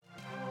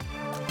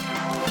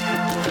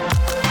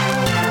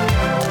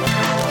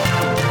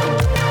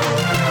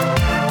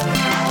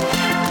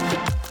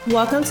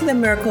Welcome to the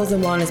Miracles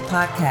and Wellness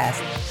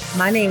Podcast.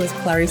 My name is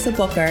Clarissa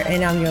Booker,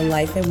 and I'm your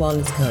life and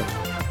wellness coach,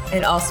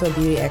 and also a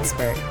beauty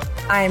expert.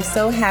 I am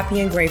so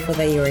happy and grateful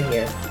that you are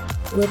here.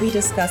 We'll be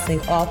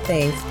discussing all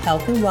things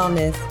health and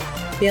wellness,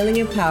 feeling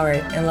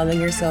empowered, and loving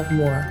yourself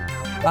more,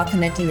 while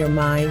connecting your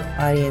mind,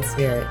 body, and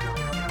spirit.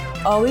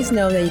 Always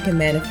know that you can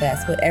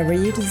manifest whatever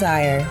you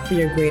desire for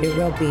your greater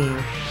well-being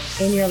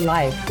in your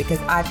life, because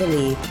I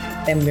believe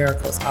that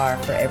miracles are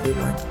for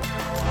everyone.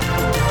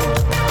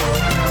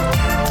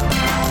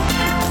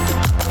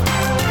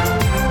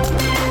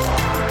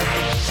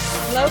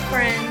 Hello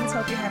friends,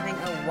 hope you're having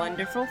a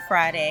wonderful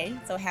Friday.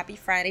 So happy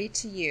Friday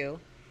to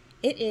you.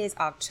 It is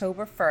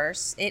October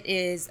 1st. It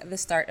is the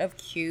start of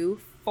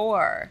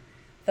Q4,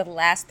 the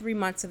last 3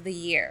 months of the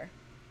year.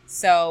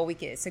 So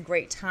it's a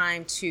great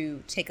time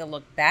to take a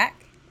look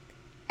back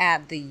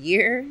at the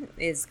year,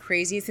 as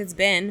crazy as it's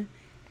been,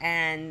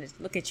 and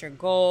look at your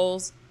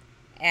goals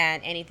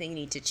and anything you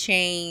need to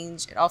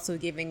change. And also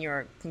giving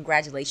your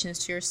congratulations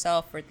to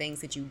yourself for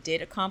things that you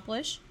did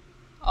accomplish.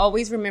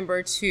 Always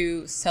remember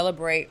to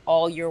celebrate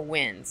all your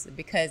wins,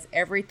 because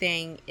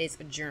everything is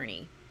a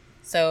journey.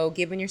 So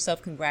giving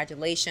yourself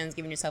congratulations,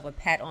 giving yourself a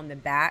pat on the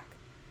back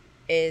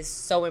is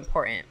so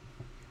important.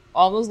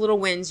 All those little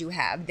wins you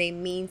have, they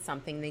mean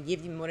something. They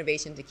give you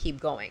motivation to keep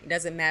going. It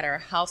doesn't matter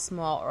how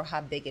small or how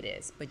big it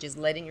is, but just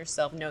letting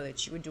yourself know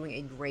that you are doing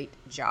a great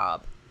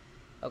job.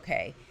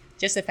 Okay.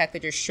 Just the fact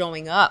that you're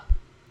showing up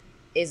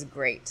is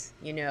great.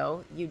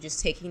 You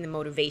just taking the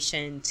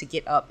motivation to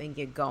get up and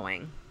get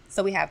going.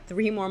 So we have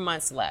 3 more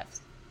months left.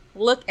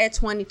 Look at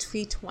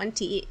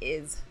 2020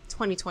 is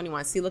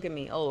 2021. See, look at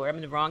me. Oh, I'm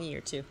in the wrong year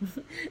too.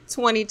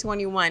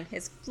 2021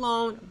 has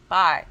flown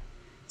by.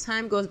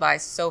 Time goes by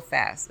so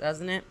fast,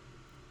 doesn't it?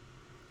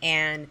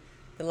 And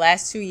the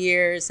last 2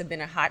 years have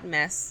been a hot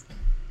mess.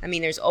 I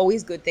mean, there's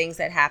always good things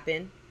that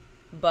happen,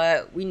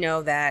 but we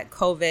know that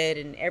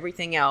COVID and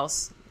everything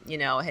else,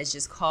 has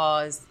just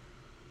caused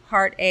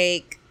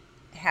heartache,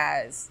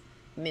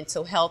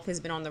 mental health has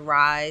been on the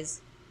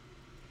rise.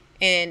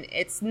 And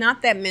it's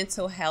not that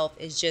mental health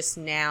is just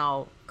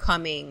now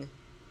coming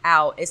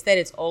out. It's that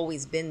it's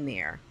always been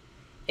there.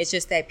 It's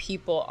just that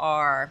people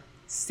are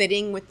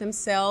sitting with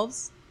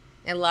themselves.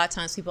 And a lot of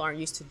times people aren't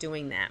used to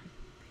doing that.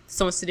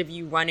 So instead of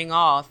you running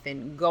off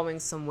and going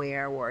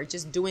somewhere or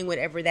just doing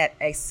whatever that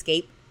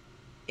escape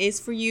is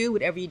for you,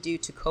 whatever you do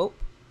to cope,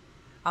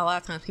 a lot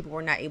of times people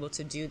were not able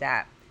to do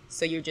that.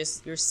 So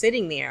you're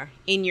sitting there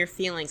in your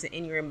feelings and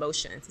in your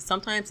emotions.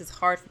 Sometimes it's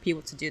hard for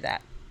people to do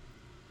that.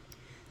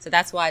 So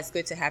that's why it's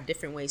good to have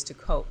different ways to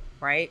cope,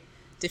 right?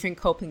 Different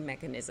coping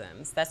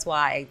mechanisms. That's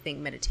why I think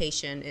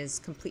meditation is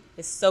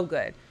so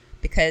good,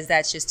 because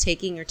that's just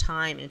taking your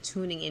time and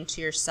tuning into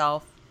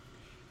yourself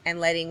and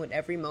letting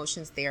whatever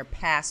emotions there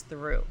pass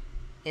through,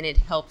 and it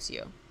helps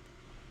you.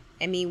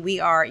 I mean, we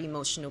are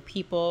emotional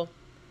people,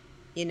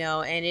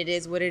 and it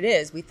is what it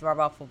is. We thrive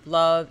off of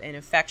love and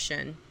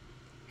affection,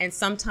 and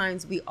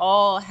sometimes we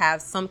all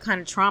have some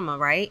kind of trauma,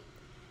 right?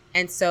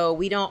 And so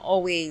we don't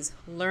always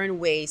learn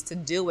ways to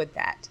deal with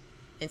that.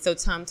 And so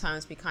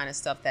sometimes we kind of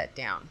stuff that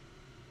down.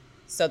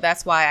 So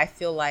that's why I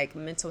feel like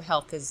mental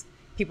health is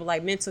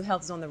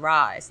on the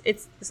rise.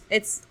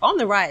 It's on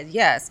the rise,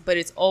 yes, but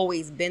it's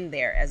always been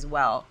there as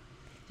well.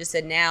 Just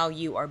that now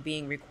you are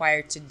being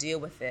required to deal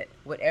with it,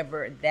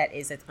 whatever that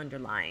is that's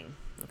underlying.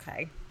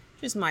 Okay.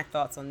 Just my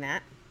thoughts on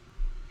that.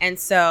 And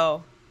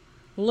so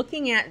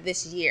looking at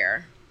this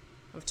year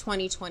of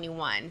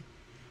 2021,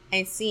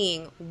 and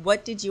seeing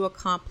what did you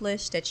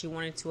accomplish that you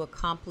wanted to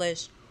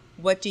accomplish?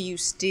 What do you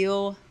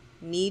still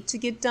need to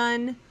get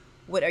done?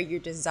 What are your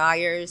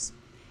desires?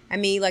 I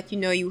mean,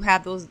 you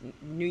have those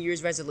New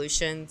Year's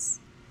resolutions.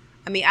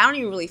 I mean, I don't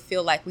even really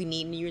feel like we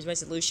need New Year's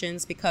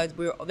resolutions, because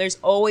there's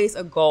always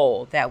a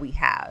goal that we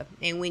have.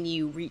 And when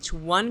you reach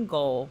one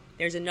goal,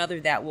 there's another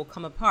that will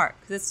come apart,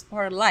 because it's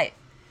part of life.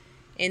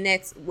 And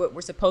that's what we're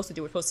supposed to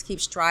do. We're supposed to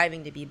keep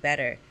striving to be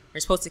better. We're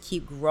supposed to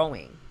keep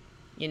growing.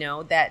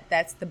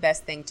 That's the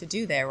best thing to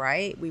do there,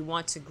 right? We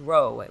want to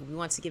grow. We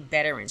want to get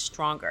better and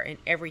stronger in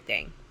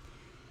everything.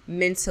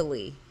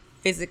 Mentally,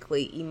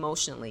 physically,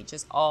 emotionally,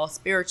 just all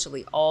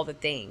spiritually, all the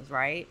things,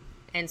 right?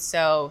 And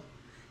so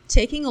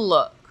taking a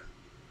look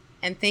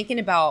and thinking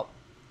about,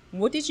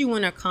 what did you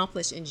want to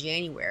accomplish in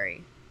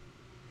January?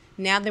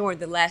 Now that we're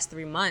the last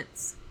 3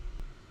 months,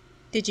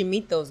 did you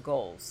meet those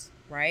goals,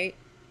 right?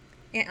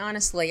 And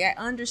honestly, I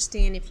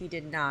understand if you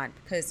did not,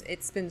 because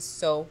it's been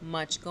so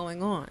much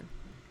going on.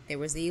 There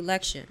was the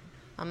election.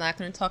 I'm not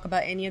going to talk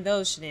about any of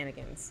those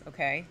shenanigans,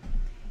 okay?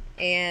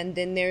 And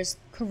then there's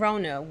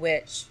Corona,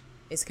 which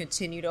is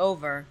continued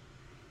over.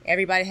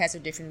 Everybody has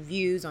their different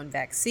views on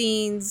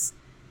vaccines,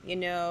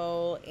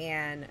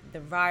 and the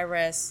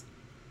virus.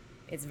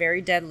 It's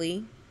very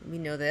deadly. We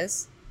know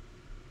this.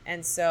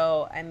 And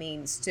so,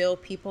 still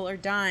people are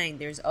dying.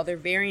 There's other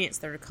variants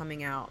that are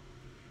coming out.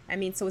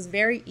 So it's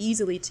very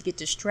easily to get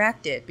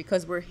distracted,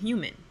 because we're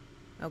human,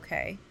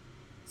 okay?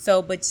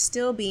 So, but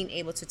still being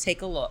able to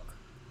take a look.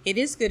 It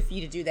is good for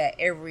you to do that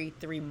every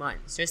 3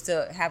 months, just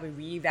to have a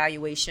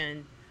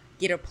reevaluation,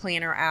 get a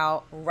planner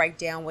out, write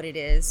down what it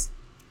is.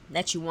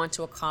 that you want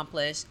to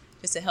accomplish,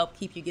 just to help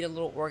keep you get a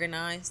little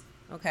organized.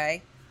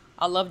 Okay.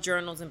 I love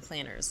journals and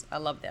planners. I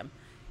love them.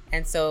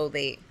 And so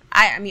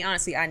I mean,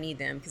 honestly, I need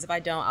them, because if I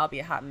don't, I'll be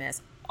a hot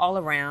mess all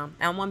around.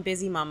 I'm one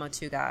busy mama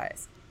too,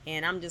 guys.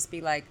 And I'm just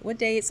be like, what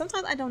day?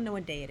 Sometimes I don't know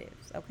what day it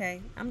is.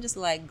 Okay. I'm just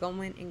like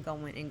going and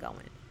going and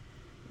going.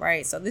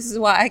 Right. So this is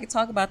why I can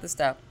talk about this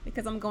stuff,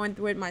 because I'm going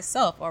through it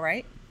myself. All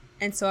right.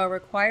 And so I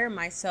require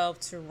myself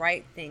to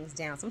write things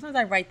down. Sometimes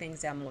I write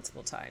things down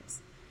multiple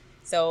times.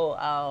 So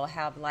I'll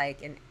have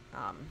like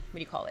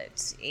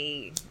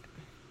a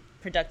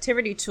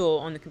productivity tool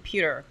on the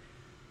computer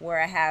where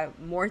I have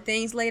more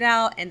things laid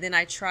out, and then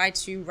I try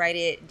to write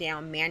it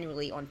down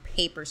manually on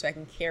paper so I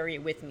can carry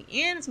it with me.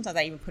 And sometimes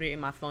I even put it in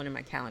my phone in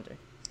my calendar.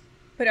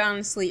 But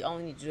honestly, you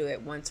only need to do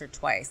it once or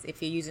twice.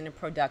 If you're using a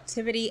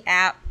productivity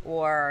app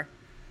or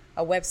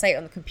a website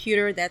on the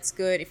computer, that's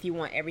good if you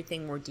want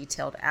everything more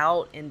detailed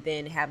out, and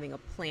then having a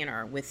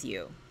planner with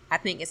you, I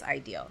think it's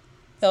ideal.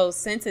 So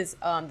since it's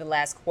the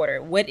last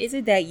quarter, what is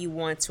it that you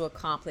want to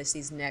accomplish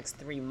these next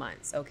 3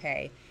 months?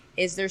 Okay.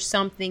 Is there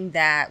something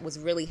that was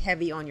really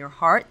heavy on your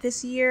heart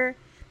this year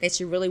that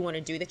you really want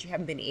to do that you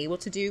haven't been able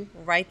to do?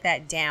 Write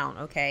that down,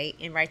 okay?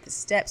 And write the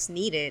steps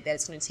needed that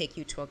it's going to take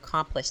you to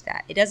accomplish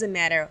that. It doesn't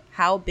matter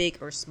how big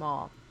or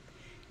small.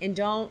 And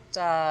don't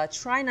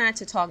try not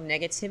to talk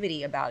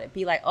negativity about it.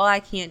 Be like, oh,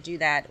 I can't do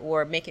that,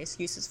 or make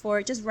excuses for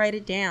it. Just write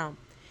it down.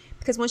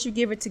 Because once you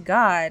give it to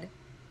God,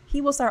 He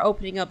will start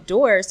opening up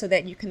doors so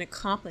that you can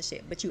accomplish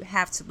it. But you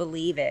have to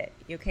believe it,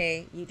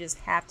 okay? You just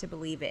have to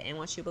believe it. And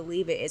once you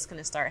believe it, it's going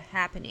to start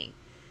happening.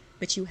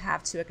 But you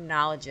have to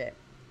acknowledge it.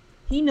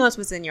 He knows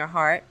what's in your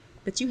heart,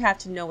 but you have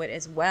to know it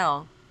as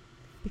well,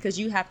 because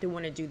you have to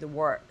want to do the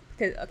work.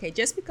 Because, okay,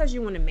 just because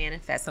you want to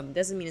manifest something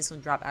doesn't mean it's going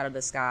to drop out of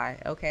the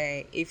sky,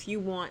 okay? If you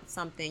want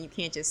something, you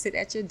can't just sit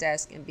at your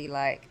desk and be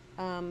like,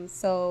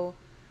 so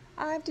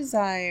I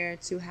desire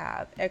to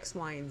have X,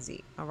 Y, and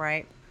Z, all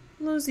right?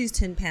 Lose these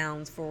 10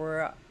 pounds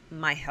for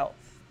my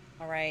health,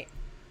 all right?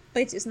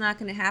 But it's not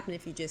going to happen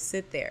if you just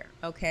sit there,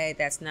 okay?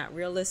 That's not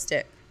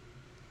realistic.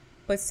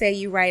 But say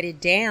you write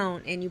it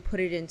down and you put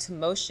it into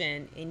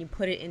motion and you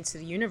put it into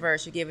the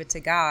universe, you give it to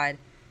God,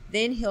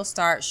 then He'll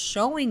start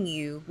showing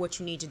you what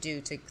you need to do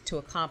to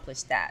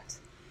accomplish that.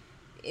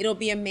 It'll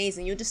be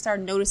amazing. You'll just start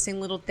noticing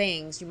little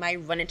things. You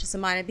might run into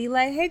somebody and be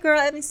like, hey girl,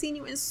 I haven't seen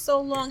you in so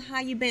long. How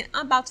you been?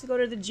 I'm about to go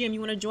to the gym. You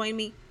want to join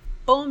me?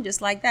 Boom,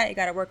 just like that, you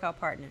got a workout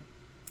partner.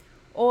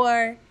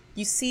 Or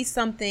you see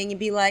something and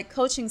be like,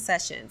 coaching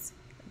sessions,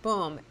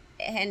 boom.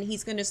 And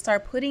He's going to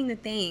start putting the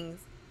things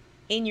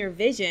in your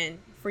vision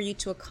for you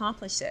to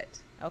accomplish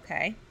it.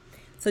 Okay.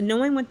 So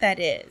knowing what that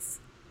is.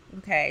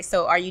 Okay.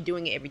 So are you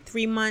doing it every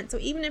 3 months? So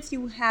even if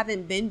you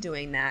haven't been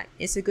doing that,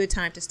 it's a good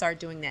time to start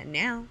doing that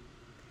now.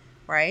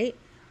 Right.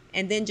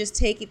 And then just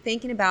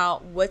thinking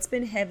about what's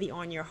been heavy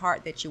on your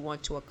heart that you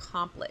want to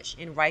accomplish,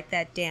 and write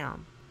that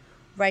down.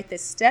 Write the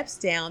steps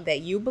down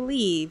that you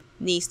believe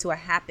needs to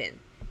happen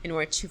in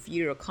order for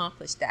you to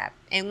accomplish that.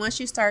 And once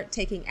you start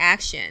taking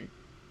action,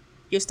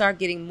 you'll start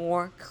getting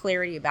more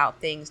clarity about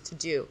things to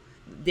do.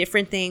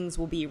 Different things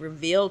will be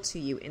revealed to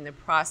you in the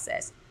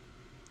process.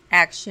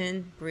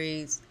 Action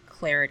breeds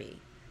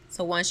clarity.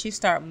 So once you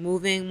start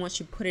moving, once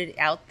you put it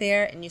out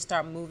there and you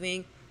start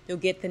moving, you'll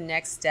get the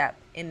next step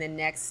and the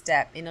next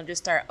step, and it'll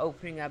just start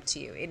opening up to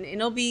you. And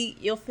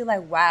you'll feel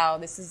like, wow,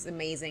 this is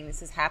amazing.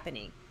 This is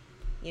happening,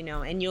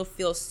 and you'll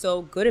feel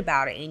so good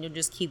about it, and you'll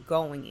just keep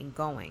going and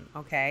going.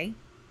 Okay.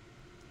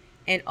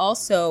 And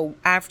also,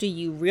 after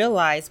you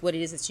realize what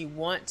it is that you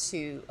want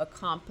to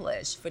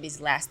accomplish for these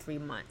last 3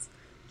 months,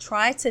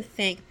 try to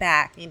think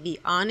back and be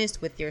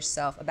honest with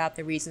yourself about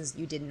the reasons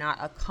you did not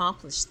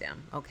accomplish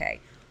them,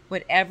 okay?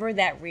 Whatever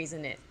that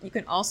reason is. You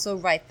can also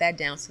write that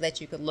down so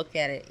that you could look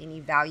at it and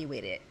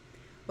evaluate it.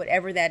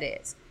 Whatever that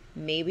is.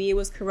 Maybe it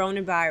was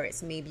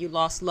coronavirus. Maybe you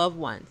lost loved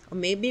ones. Or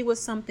maybe it was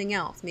something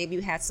else. Maybe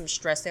you had some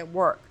stress at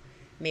work.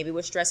 Maybe it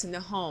was stress in the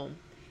home.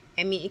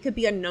 I mean, it could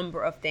be a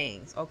number of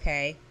things,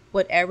 okay?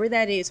 Whatever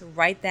that is,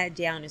 write that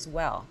down as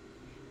well.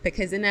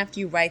 Because then after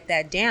you write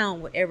that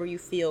down, whatever you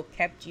feel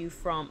kept you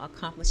from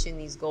accomplishing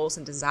these goals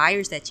and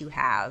desires that you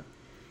have,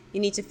 you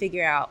need to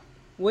figure out,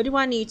 what do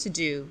I need to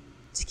do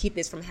to keep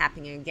this from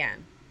happening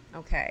again?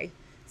 Okay.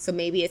 So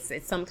maybe it's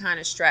some kind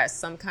of stress,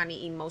 some kind of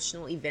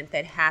emotional event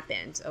that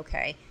happened.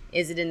 Okay.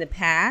 Is it in the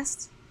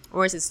past,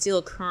 or is it still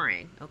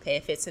occurring? Okay.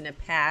 If it's in the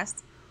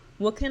past,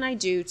 what can I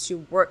do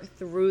to work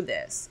through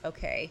this?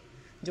 Okay.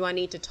 Do I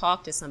need to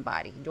talk to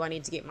somebody? Do I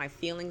need to get my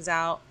feelings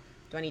out?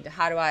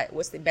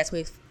 What's the best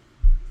way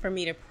for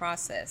me to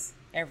process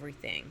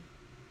everything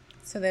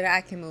so that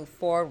I can move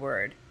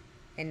forward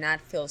and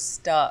not feel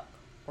stuck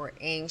or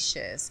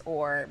anxious,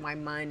 or my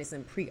mind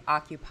isn't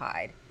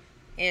preoccupied?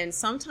 And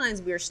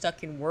sometimes we're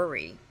stuck in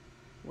worry.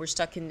 We're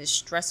stuck in this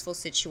stressful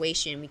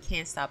situation. We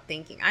can't stop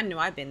thinking. I know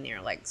I've been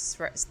there, like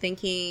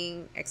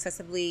thinking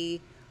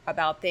excessively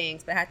about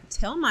things, but I have to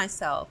tell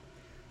myself,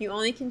 you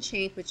only can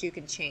change what you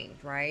can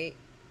change, right?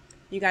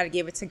 You got to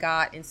give it to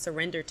God and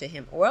surrender to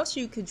Him, or else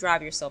you could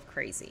drive yourself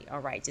crazy.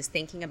 All right. Just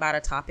thinking about a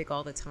topic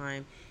all the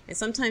time. And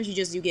sometimes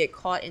you get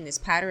caught in this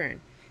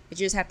pattern But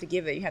you just have to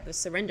give it. You have to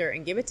surrender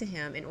and give it to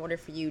him in order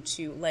for you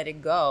to let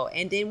it go.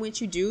 And then once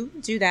you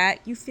do that,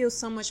 you feel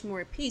so much more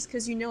at peace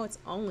because you know it's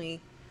only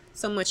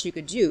so much you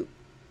could do,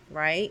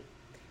 right?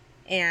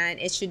 And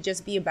it should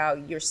just be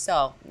about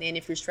yourself. And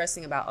if you're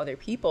stressing about other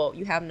people,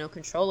 you have no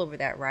control over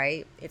that,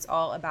 right? It's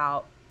all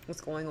about what's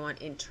going on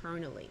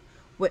internally.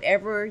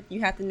 Whatever,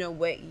 you have to know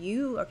what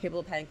you are capable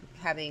of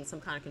having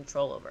some kind of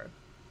control over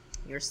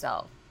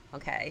yourself,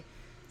 okay?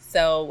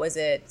 So was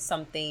it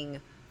something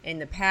in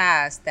the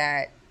past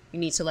that you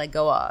need to let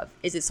go of?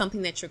 Is it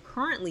something that you're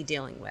currently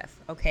dealing with,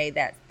 okay,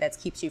 that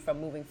keeps you from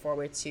moving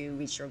forward to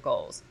reach your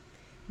goals?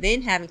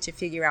 Then having to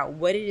figure out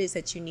what it is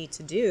that you need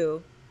to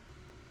do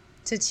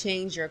to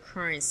change your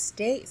current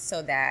state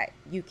so that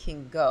you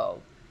can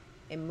go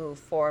and move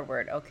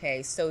forward.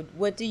 Okay, so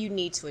what do you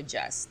need to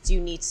adjust? Do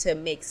you need to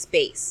make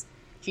space?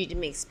 Do you need to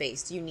make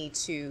space? Do you need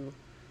to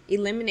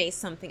eliminate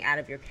something out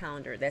of your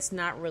calendar that's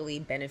not really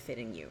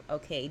benefiting you?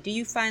 Okay, do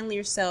you find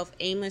yourself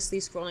aimlessly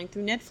scrolling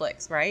through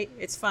Netflix, right?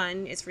 It's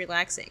fun, it's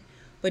relaxing.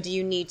 But do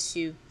you need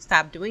to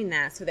stop doing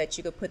that so that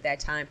you could put that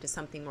time to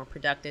something more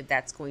productive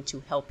that's going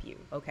to help you?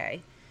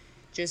 Okay,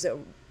 just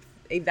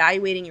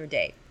evaluating your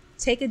day.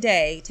 Take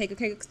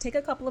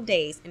a couple of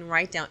days and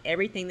write down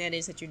everything that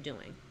is that you're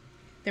doing.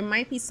 There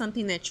might be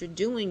something that you're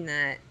doing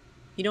that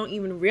you don't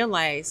even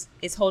realize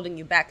is holding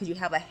you back because you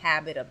have a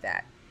habit of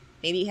that.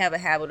 Maybe you have a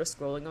habit of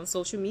scrolling on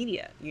social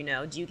media. You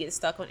know, do you get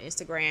stuck on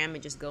Instagram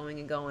and just going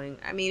and going?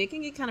 I mean, it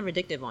can get kind of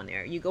addictive on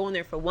there. You go on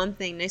there for one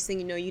thing, next thing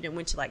you know, you done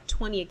went to like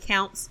 20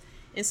 accounts.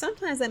 And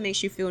sometimes that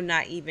makes you feel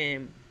not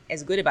even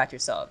as good about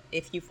yourself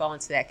if you fall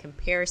into that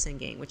comparison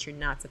game, which you're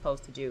not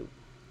supposed to do.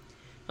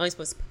 You're only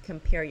supposed to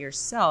compare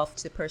yourself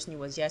to the person you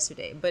was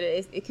yesterday, but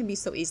it can be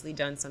so easily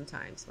done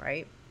sometimes,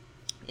 right?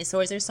 And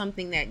so is there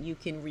something that you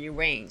can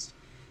rearrange,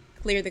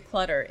 clear the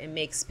clutter, and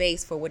make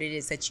space for what it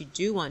is that you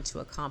do want to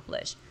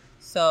accomplish?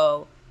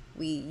 So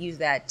we use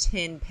that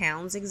 10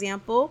 pounds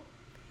example.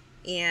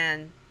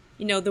 And,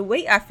 you know, the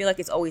weight, I feel like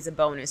it's always a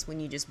bonus when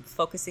you're just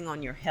focusing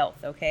on your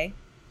health, okay?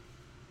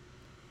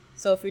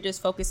 So if you're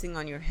just focusing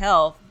on your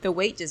health, the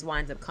weight just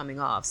winds up coming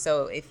off.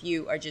 So if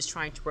you are just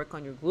trying to work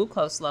on your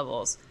glucose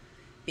levels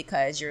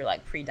because you're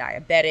like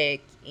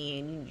pre-diabetic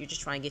and you're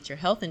just trying to get your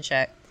health in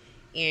check,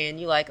 and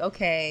you're like,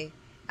 okay,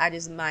 I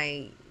just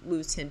might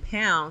lose 10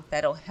 pounds,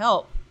 that'll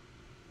help,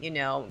 you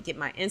know, get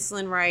my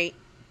insulin right,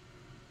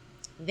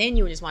 then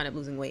you would just wind up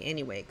losing weight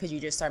anyway because you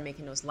just start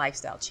making those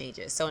lifestyle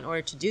changes. So in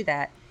order to do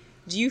that,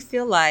 do you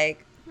feel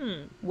like,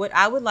 what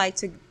I would like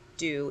to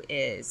do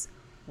is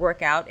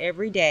work out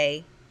every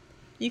day?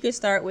 You could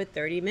start with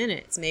 30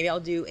 minutes. Maybe I'll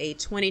do a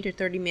 20 to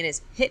 30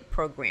 minutes HIIT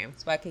program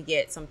so I could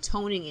get some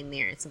toning in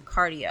there and some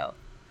cardio.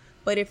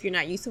 But if you're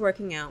not used to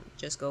working out,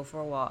 just go for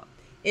a walk.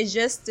 It's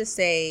just to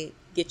say,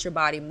 get your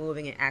body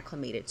moving and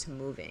acclimated to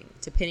moving,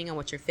 depending on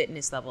what your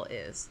fitness level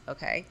is,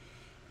 okay?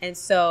 And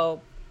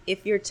so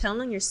if you're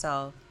telling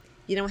yourself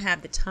you don't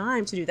have the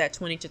time to do that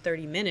 20 to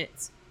 30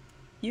 minutes,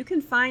 you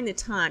can find the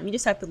time. You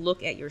just have to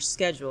look at your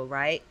schedule,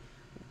 right?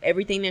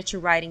 Everything that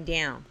you're writing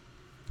down,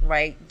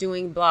 right?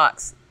 Doing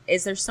blocks.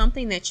 Is there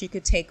something that you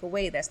could take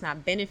away that's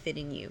not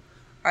benefiting you?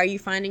 Are you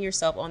finding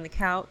yourself on the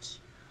couch?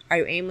 Are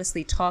you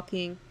aimlessly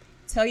talking?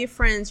 Tell your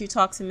friends you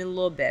talk to them in a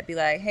little bit. Be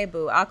like, hey,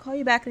 boo, I'll call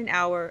you back in an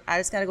hour. I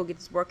just got to go get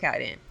this workout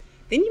in.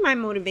 Then you might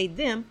motivate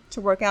them to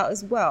work out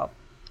as well.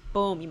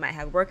 Boom, you might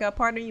have a workout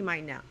partner, you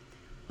might not.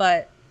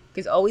 But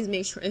because always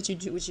make sure that you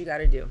do what you got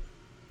to do.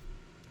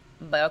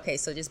 But okay,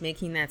 so just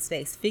making that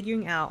space,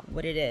 figuring out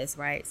what it is,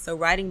 right? So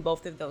writing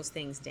both of those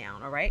things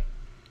down, all right?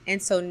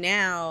 And so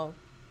now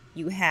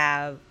you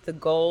have the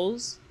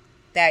goals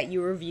that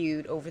you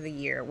reviewed over the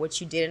year,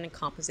 what you didn't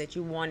accomplish that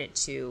you wanted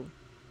to.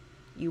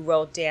 You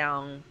wrote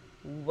down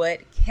what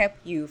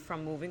kept you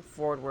from moving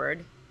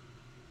forward.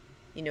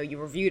 You know, you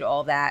reviewed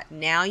all that.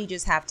 Now you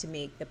just have to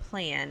make the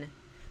plan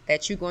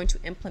that you're going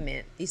to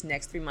implement these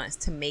next 3 months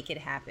to make it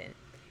happen.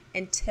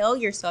 And tell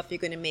yourself you're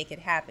going to make it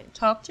happen.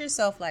 Talk to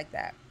yourself like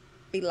that.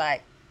 Be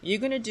like, you're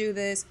going to do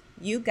this.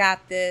 You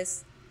got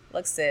this.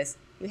 Look, sis,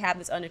 you have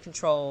this under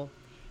control.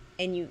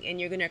 And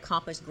you're going to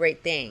accomplish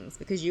great things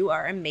because you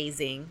are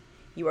amazing.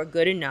 You are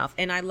good enough.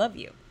 And I love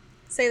you.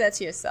 Say that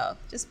to yourself.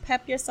 Just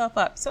pep yourself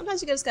up.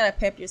 Sometimes you just got to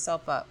pep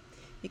yourself up.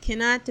 You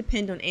cannot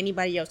depend on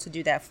anybody else to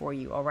do that for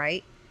you, all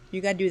right? You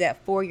got to do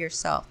that for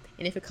yourself.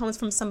 And if it comes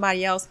from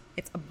somebody else,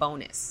 it's a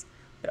bonus.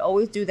 But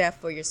always do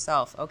that for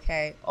yourself,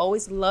 okay?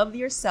 Always love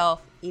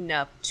yourself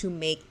enough to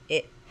make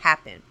it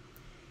happen.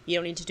 You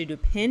don't need to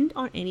depend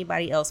on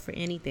anybody else for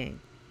anything.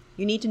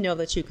 You need to know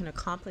that you can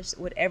accomplish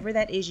whatever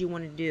that is you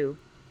want to do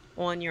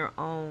on your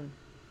own.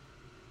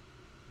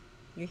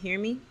 You hear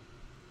me?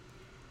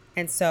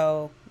 And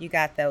so you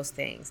got those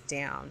things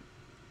down.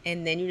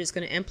 And then you're just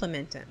going to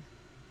implement them.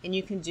 And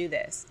you can do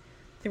this.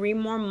 3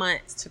 more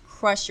months to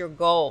crush your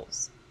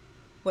goals.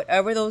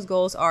 Whatever those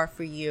goals are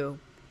for you.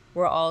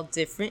 We're all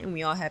different and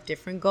we all have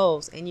different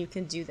goals. And you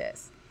can do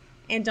this.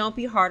 And don't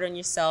be hard on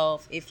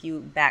yourself if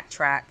you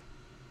backtrack.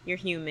 You're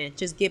human.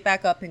 Just get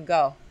back up and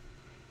go.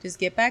 Just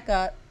get back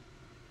up.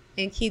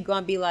 and keep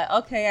going, be like,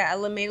 okay, I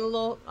made a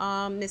little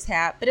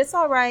mishap, but it's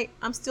all right.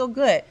 I'm still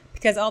good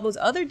because all those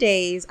other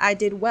days I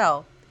did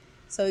well.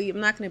 So I'm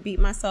not going to beat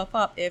myself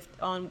up if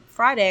on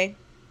Friday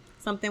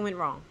something went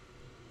wrong.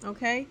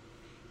 Okay?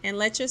 And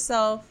let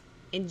yourself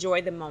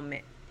enjoy the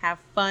moment. Have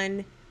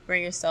fun.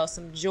 Bring yourself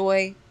some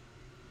joy.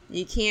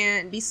 You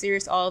can't be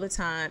serious all the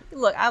time.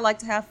 Look, I like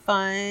to have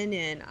fun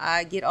and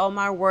I get all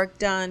my work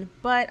done,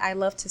 but I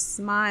love to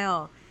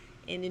smile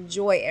and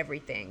enjoy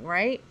everything,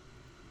 right?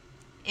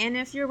 And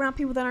if you're around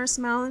people that aren't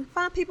smiling,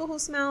 find people who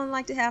smile and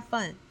like to have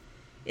fun.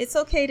 It's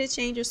okay to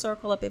change your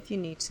circle up if you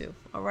need to,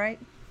 all right?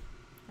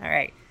 All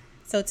right.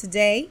 So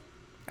today,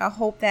 I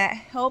hope that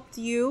helped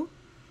you.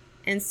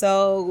 And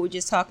so we're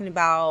just talking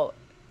about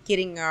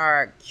getting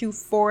our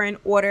Q4 in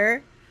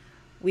order.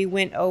 We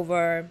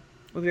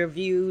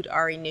reviewed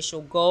our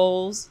initial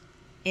goals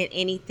and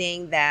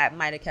anything that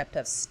might have kept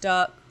us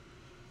stuck,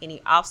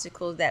 any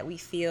obstacles that we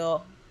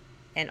feel,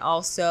 and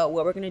also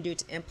what we're going to do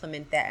to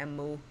implement that and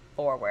move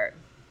forward.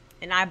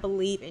 And I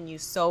believe in you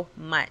so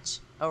much,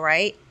 all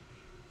right?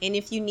 And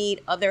if you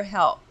need other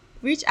help,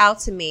 reach out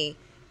to me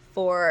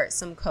for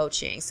some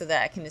coaching so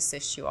that I can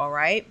assist you, all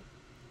right?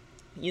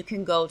 You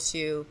can go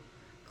to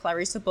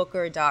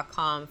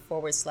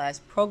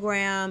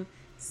clarissabooker.com/program.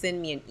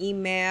 Send me an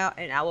email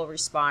and I will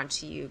respond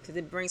to you because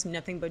it brings me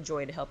nothing but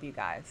joy to help you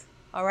guys.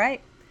 All right?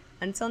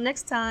 Until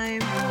next time.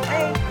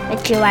 Bye.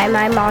 If you like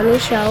my mommy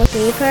show,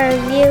 leave her a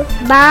review.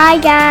 Bye,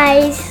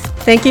 guys.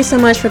 Thank you so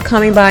much for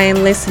coming by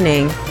and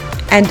listening.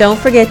 And don't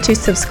forget to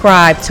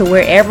subscribe to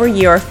wherever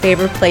your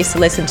favorite place to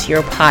listen to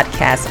your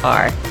podcasts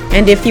are.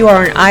 And if you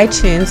are on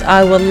iTunes,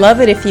 I would love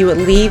it if you would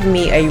leave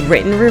me a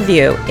written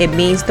review. It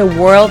means the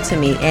world to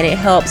me and it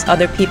helps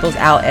other people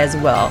out as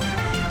well.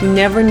 You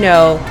never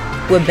know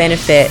who would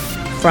benefit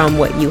from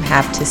what you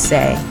have to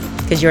say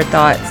because your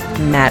thoughts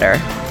matter.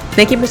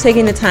 Thank you for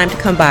taking the time to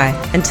come by.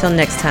 Until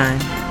next time,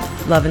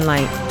 love and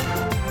light.